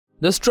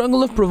The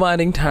struggle of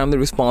providing timely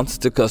responses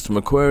to customer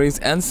queries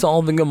and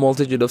solving a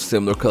multitude of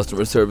similar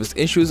customer service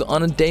issues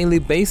on a daily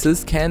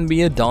basis can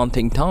be a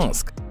daunting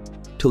task.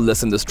 To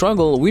lessen the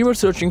struggle, we were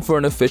searching for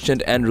an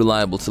efficient and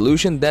reliable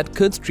solution that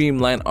could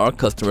streamline our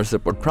customer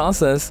support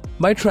process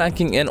by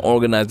tracking and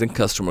organizing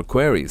customer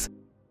queries.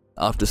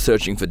 After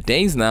searching for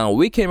days now,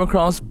 we came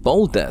across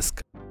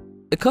bolddesk,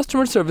 a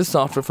customer service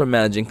software for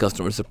managing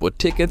customer support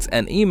tickets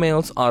and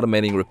emails,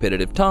 automating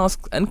repetitive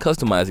tasks, and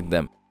customizing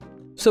them.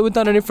 So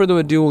without any further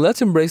ado,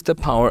 let's embrace the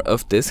power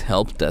of this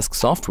help desk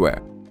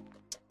software.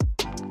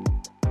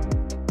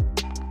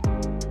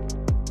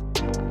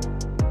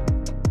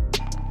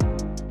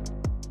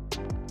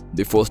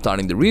 Before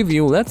starting the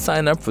review, let's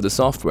sign up for the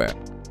software.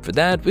 For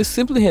that, we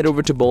simply head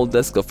over to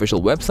bolddesk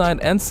official website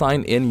and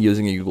sign in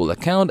using a Google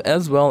account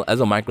as well as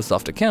a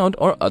Microsoft account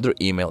or other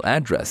email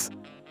address.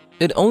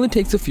 It only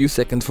takes a few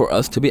seconds for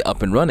us to be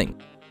up and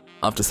running.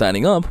 After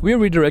signing up, we are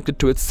redirected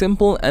to its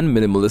simple and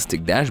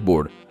minimalistic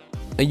dashboard.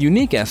 A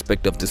unique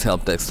aspect of this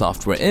help desk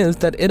software is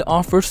that it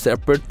offers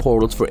separate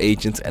portals for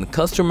agents and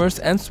customers,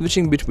 and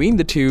switching between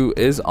the two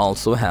is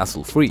also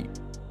hassle-free.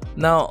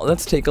 Now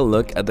let's take a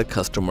look at the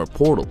customer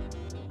portal.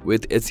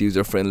 With its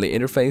user-friendly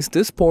interface,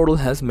 this portal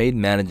has made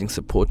managing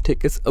support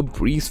tickets a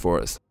breeze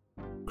for us.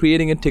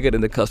 Creating a ticket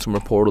in the customer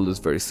portal is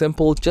very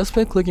simple just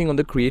by clicking on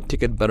the Create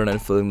Ticket button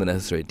and filling the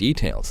necessary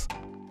details.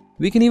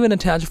 We can even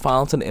attach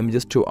files and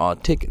images to our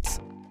tickets.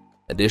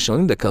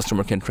 Additionally, the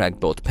customer can track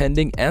both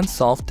pending and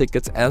solved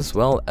tickets as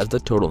well as the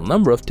total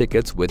number of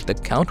tickets with the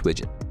Count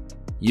widget.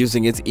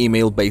 Using its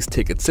email-based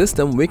ticket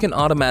system, we can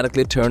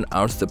automatically turn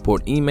our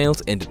support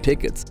emails into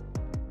tickets.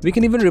 We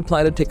can even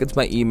reply to tickets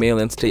by email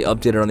and stay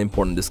updated on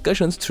important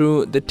discussions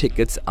through the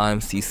Tickets I'm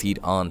CC'd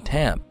on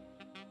tab.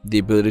 The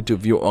ability to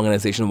view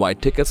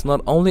organization-wide tickets not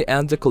only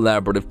adds a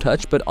collaborative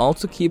touch but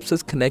also keeps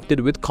us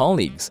connected with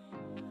colleagues.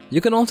 You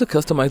can also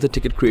customize the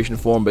ticket creation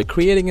form by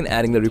creating and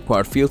adding the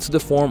required fields to the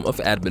form of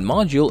admin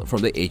module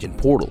from the agent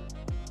portal.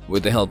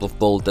 With the help of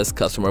bolddesk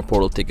customer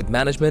portal ticket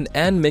management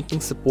and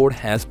making support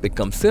has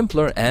become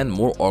simpler and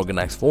more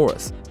organized for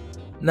us.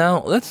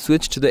 Now let's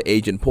switch to the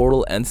agent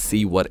portal and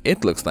see what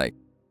it looks like.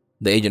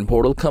 The agent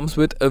portal comes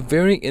with a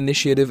very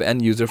intuitive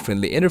and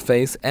user-friendly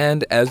interface,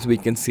 and as we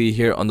can see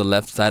here on the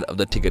left side of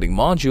the ticketing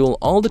module,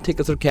 all the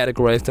tickets are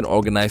categorized and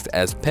organized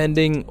as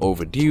pending,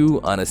 overdue,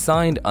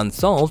 unassigned,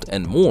 unsolved,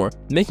 and more,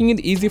 making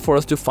it easy for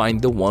us to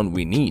find the one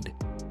we need.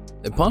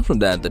 Apart from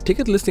that, the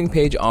ticket listing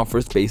page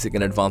offers basic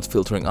and advanced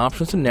filtering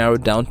options to narrow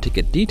down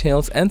ticket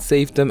details and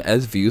save them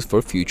as views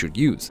for future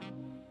use.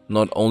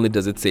 Not only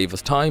does it save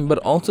us time, but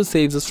also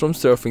saves us from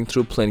surfing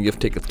through plenty of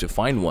tickets to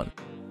find one.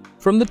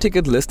 From the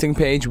ticket listing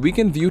page, we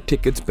can view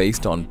tickets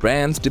based on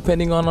brands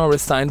depending on our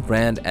assigned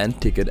brand and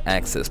ticket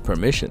access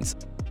permissions.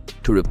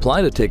 To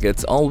reply to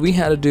tickets, all we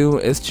had to do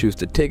is choose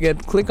the ticket,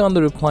 click on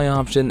the reply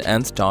option,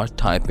 and start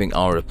typing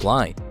our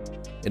reply.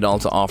 It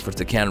also offers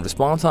the canned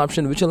response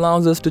option, which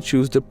allows us to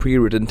choose the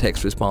pre-written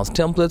text response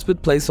templates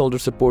with placeholder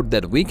support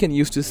that we can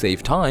use to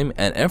save time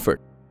and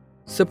effort.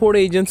 Support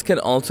agents can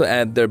also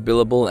add their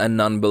billable and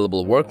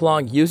non-billable work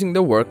log using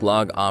the work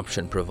log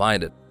option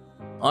provided.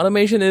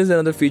 Automation is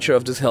another feature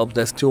of this help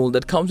desk tool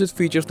that comes with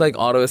features like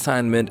auto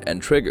assignment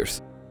and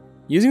triggers.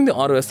 Using the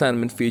auto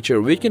assignment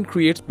feature, we can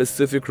create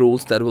specific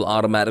rules that will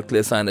automatically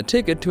assign a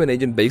ticket to an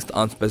agent based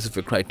on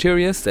specific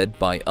criteria set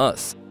by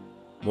us.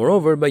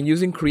 Moreover, by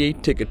using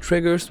create ticket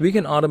triggers, we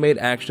can automate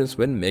actions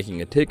when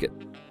making a ticket.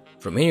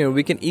 From here,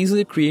 we can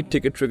easily create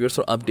ticket triggers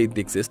or update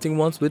the existing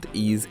ones with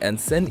ease and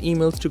send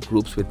emails to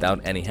groups without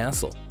any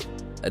hassle.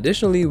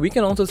 Additionally, we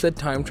can also set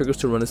time triggers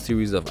to run a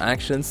series of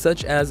actions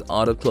such as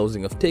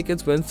auto-closing of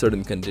tickets when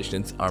certain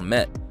conditions are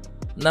met.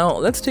 Now,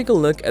 let's take a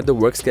look at the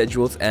work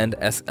schedules and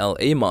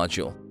SLA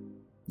module.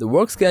 The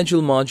work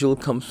schedule module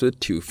comes with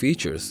two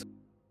features: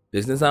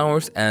 business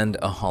hours and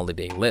a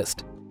holiday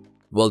list.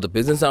 While the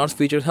business hours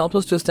feature helps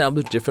us to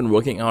establish different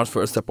working hours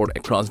for our support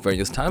across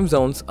various time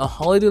zones, a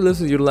holiday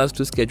list is utilized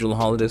to schedule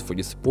holidays for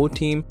your support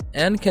team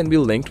and can be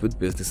linked with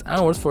business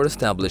hours for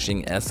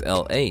establishing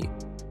SLA.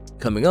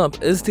 Coming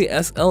up is the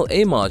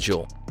SLA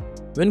module.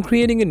 When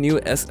creating a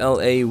new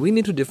SLA, we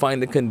need to define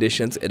the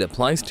conditions it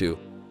applies to.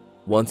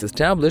 Once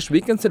established,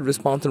 we can set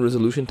response and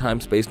resolution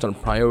times based on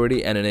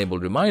priority and enable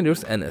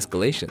reminders and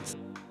escalations.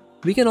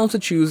 We can also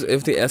choose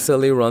if the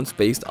SLA runs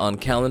based on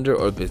calendar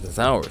or business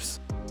hours.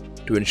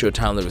 To ensure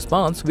timely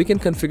response, we can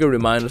configure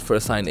reminders for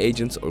assigned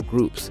agents or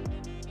groups.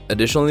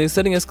 Additionally,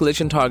 setting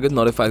escalation targets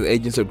notifies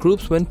agents or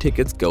groups when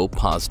tickets go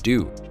past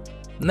due.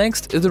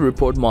 Next is the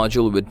report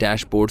module with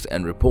dashboards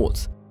and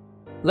reports.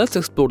 Let's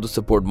explore the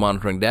support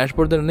monitoring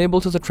dashboard that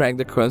enables us to track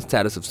the current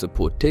status of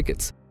support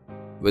tickets.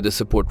 With the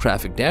support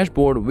traffic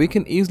dashboard, we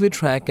can easily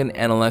track and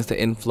analyze the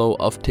inflow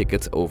of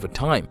tickets over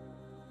time.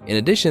 In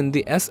addition,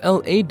 the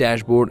SLA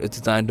dashboard is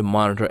designed to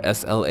monitor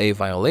SLA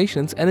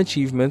violations and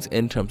achievements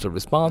in terms of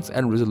response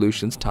and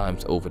resolutions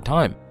times over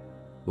time.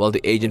 While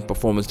the agent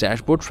performance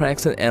dashboard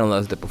tracks and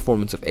analyzes the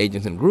performance of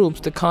agents and groups,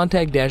 the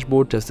contact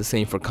dashboard does the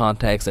same for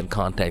contacts and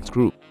contacts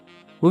group.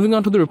 Moving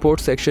on to the report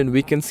section,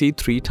 we can see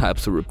three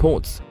types of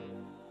reports.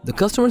 The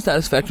customer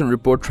satisfaction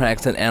report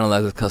tracks and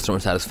analyzes customer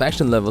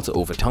satisfaction levels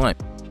over time.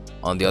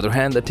 On the other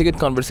hand, the ticket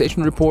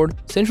conversation report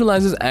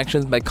centralizes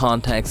actions by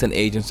contacts and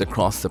agents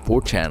across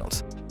support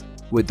channels.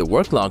 With the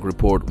work log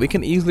report, we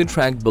can easily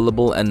track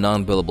billable and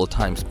non-billable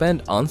time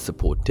spent on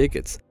support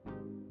tickets.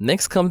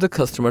 Next comes the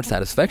customer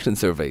satisfaction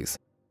surveys.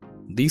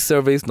 These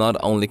surveys not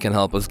only can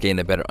help us gain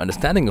a better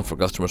understanding of our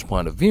customer's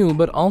point of view,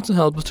 but also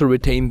help us to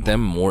retain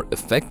them more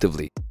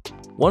effectively.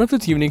 One of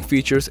its unique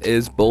features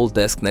is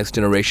bolddesk next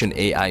generation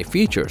AI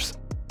features.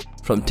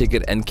 From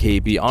ticket and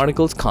KB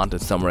articles,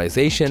 content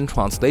summarization,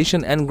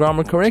 translation, and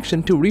grammar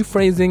correction to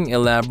rephrasing,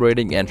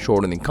 elaborating, and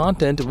shortening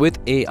content with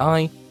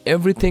AI,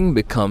 everything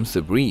becomes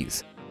a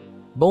breeze.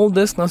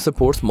 bolddesk now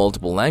supports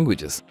multiple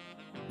languages.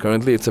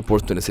 Currently, it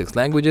supports 26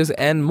 languages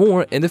and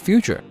more in the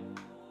future.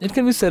 It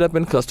can be set up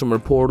in customer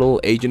portal,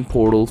 agent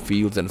portal,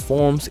 fields and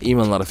forms,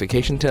 email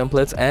notification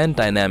templates, and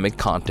dynamic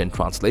content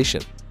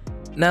translation.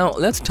 Now,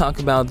 let's talk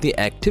about the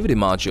activity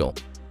module.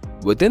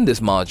 Within this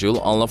module,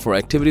 all of our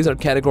activities are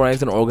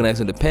categorized and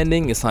organized into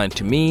pending, assigned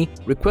to me,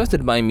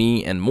 requested by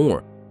me, and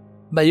more.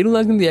 By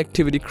utilizing the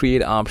activity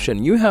create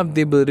option, you have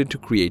the ability to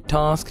create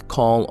task,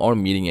 call, or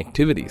meeting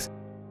activities.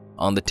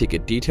 On the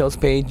ticket details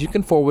page, you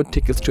can forward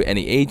tickets to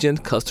any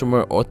agent,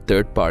 customer, or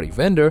third-party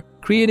vendor,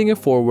 creating a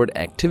forward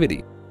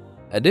activity.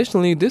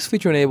 Additionally, this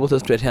feature enables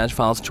us to attach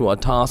files to our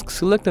task,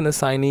 select an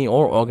assignee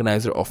or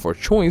organizer of our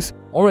choice,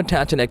 or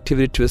attach an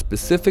activity to a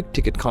specific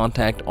ticket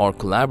contact or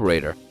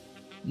collaborator.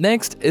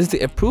 Next is the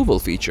approval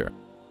feature.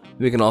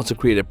 We can also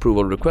create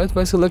approval requests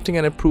by selecting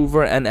an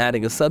approver and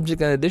adding a subject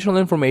and additional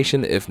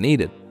information if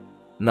needed.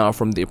 Now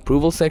from the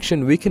approval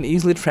section, we can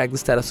easily track the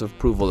status of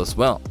approval as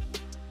well.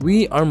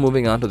 We are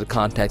moving on to the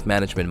contact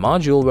management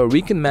module where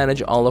we can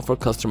manage all of our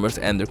customers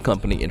and their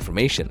company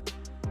information.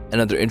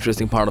 Another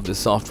interesting part of this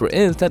software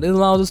is that it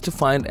allows us to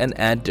find and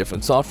add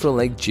different software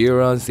like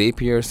Jira,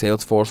 Zapier,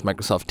 Salesforce,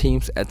 Microsoft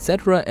Teams,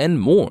 etc.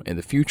 and more in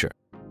the future.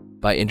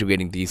 By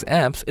integrating these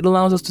apps, it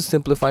allows us to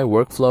simplify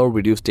workflow,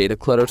 reduce data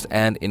clutters,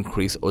 and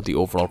increase the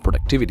overall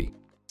productivity.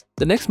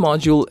 The next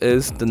module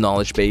is the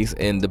knowledge base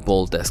in the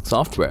bolddesk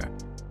software.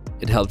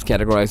 It helps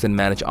categorize and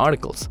manage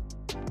articles.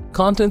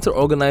 Contents are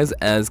organized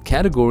as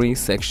category,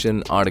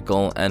 section,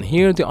 article, and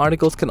here the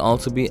articles can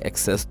also be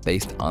accessed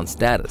based on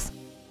status.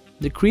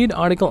 The Create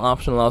Article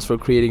option allows for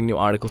creating new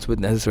articles with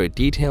necessary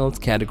details,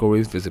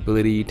 categories,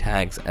 visibility,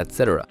 tags,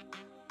 etc.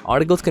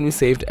 Articles can be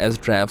saved as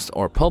drafts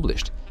or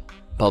published.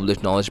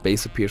 Published knowledge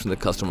base appears in the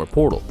customer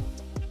portal.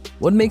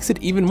 What makes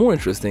it even more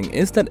interesting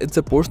is that it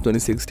supports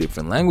 26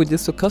 different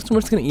languages, so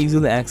customers can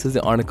easily access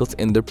the articles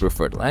in their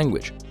preferred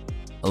language.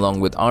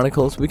 Along with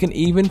articles, we can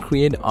even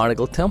create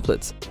article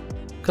templates.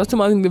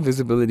 Customizing the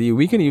visibility,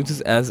 we can use this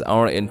as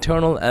our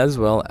internal as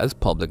well as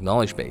public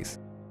knowledge base.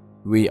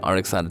 We are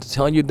excited to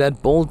tell you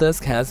that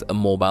bolddesk has a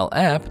mobile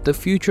app, the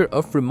future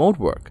of remote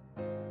work.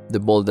 The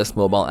bolddesk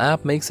mobile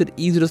app makes it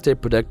easy to stay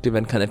productive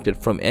and connected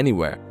from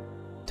anywhere.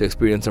 To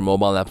experience our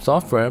mobile app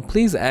software,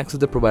 please access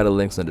the provided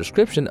links in the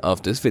description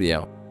of this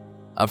video.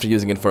 After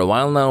using it for a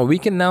while now, we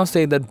can now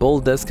say that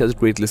bolddesk has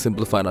greatly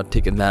simplified our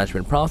ticket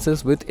management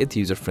process with its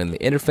user-friendly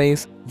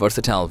interface,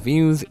 versatile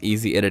views,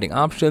 easy editing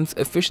options,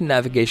 efficient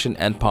navigation,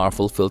 and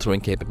powerful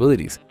filtering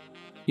capabilities.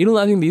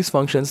 Utilizing these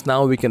functions,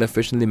 now we can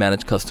efficiently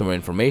manage customer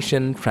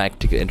information, track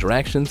ticket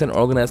interactions, and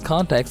organize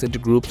contacts into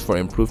groups for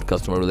improved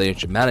customer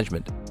relationship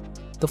management.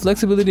 The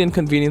flexibility and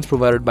convenience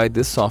provided by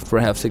this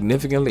software have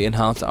significantly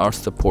enhanced our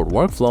support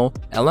workflow,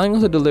 allowing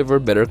us to deliver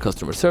better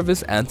customer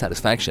service and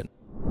satisfaction.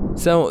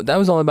 So that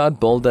was all about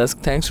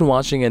bolddesk. Thanks for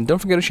watching, and don't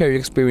forget to share your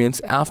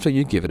experience after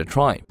you give it a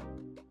try.